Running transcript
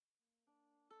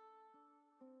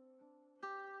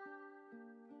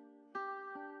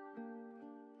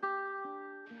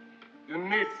You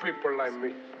need people like me.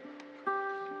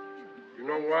 You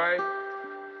know why?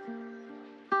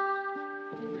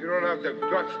 You don't have the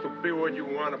guts to be what you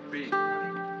want to be.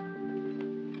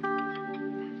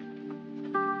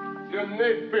 You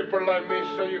need people like me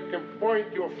so you can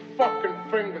point your fucking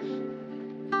fingers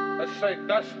and say,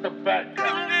 that's the bad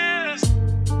guy.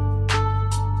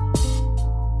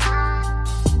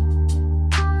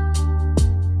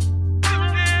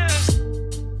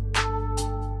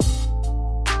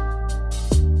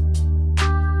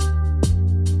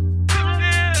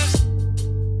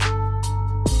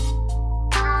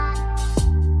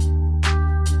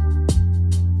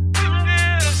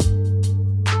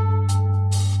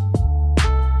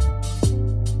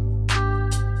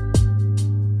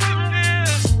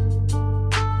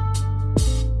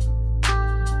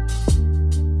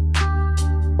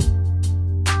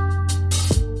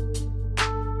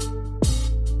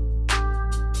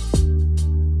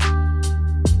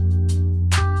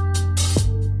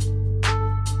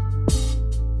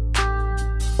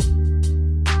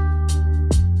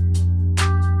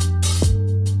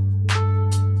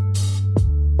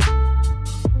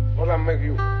 Make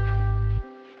you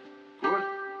good?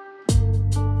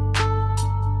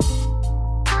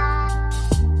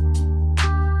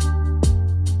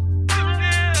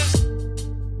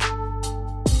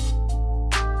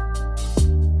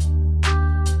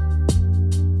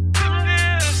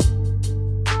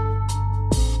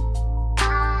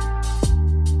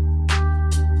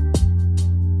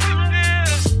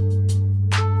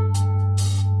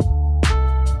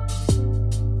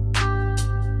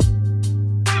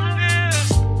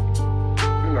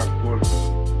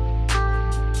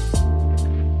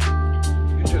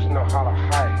 How to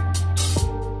hide,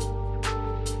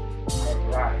 how to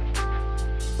lie.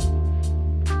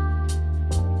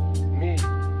 Me,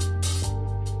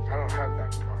 I don't have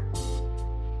that part.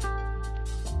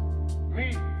 Me,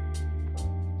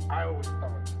 I always